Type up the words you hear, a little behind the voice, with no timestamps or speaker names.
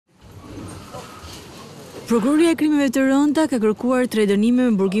Prokuroria e Krimeve të Rënda ka kërkuar 3 dënime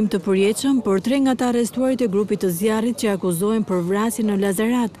me burgim të përjetshëm për 3 nga të arrestuarit e grupit të zjarrit që akuzohen për vrasjen në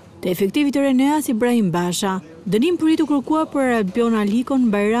Lazarat të efektivit të RENEA-s Ibrahim Basha. Dënim përrit u kërkua për Albion Alikon,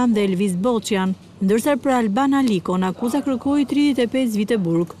 Bayram dhe Elvis Bocian, ndërsa për Alban Alikon akuza kërkoi 35 vite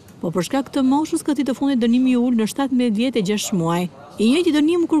burg, po për shkak të moshës këtij të fundit dënimi u ul në 17 vjet e 6 muaj. I njëjti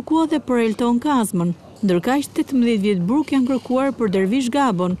dënim u kërkua edhe për Elton Kazmën, ndërkaq 18 vjet burg janë kërkuar për Dervish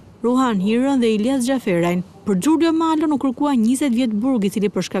Gabën, Ruhan Hirën dhe Iljaz Xhaferrajn. Për Gjurljo Malon u kërkua 20 vjet burg, i cili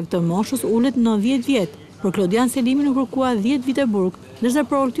për shkak të moshës ulet në 10 vjet. Për Klodian Selimin u kërkua 10 vite burg, ndërsa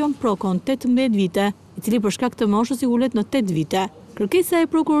për Elton Prokon 18 vite, i cili për shkak të moshës i ulet në 8 vite. Kërkesa e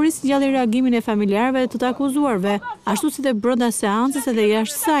prokurorisë ngjalli reagimin e familjarëve të të akuzuarve, ashtu si dhe brenda seancës edhe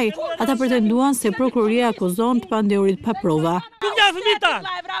jashtë saj. Ata pretenduan se prokuroria akuzon të pandehurit pa prova. Nga fëmita,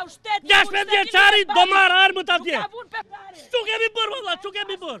 16 vjeçari do marrë armët atje. Çu kemi bërë valla, çu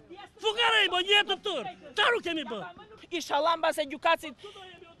kemi bërë. Fukarej, mo jetë të tërë. Çfarë kemi bërë? Inshallah mbase gjykatësit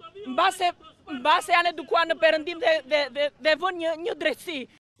mbase janë edukuar në perëndim dhe vënë një drejtësi.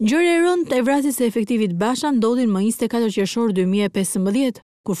 Ngjarja e rëndë e vrasjes së efektivit Basha ndodhi më 24 qershor 2015,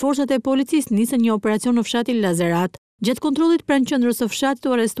 kur forcat e policisë nisën një operacion në fshatin Lazarat. Gjatë kontrollit pranë qendrës së fshatit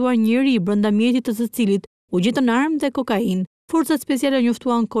u arrestuar një njeri brenda mjetit të cilit u gjetën armë dhe kokainë. Forcat speciale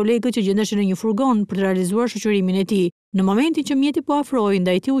njoftuan kolegët që gjendeshin në një furgon për të realizuar shoqërimin e tij. Në momentin që mjeti po afrohej,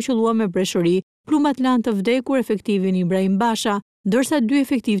 ndaj tij u qëllua me breshëri. Plumbat lanë të vdekur efektivin Ibrahim Basha, ndërsa 2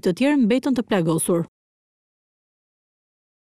 efektiv të tjerë mbetën të plagosur.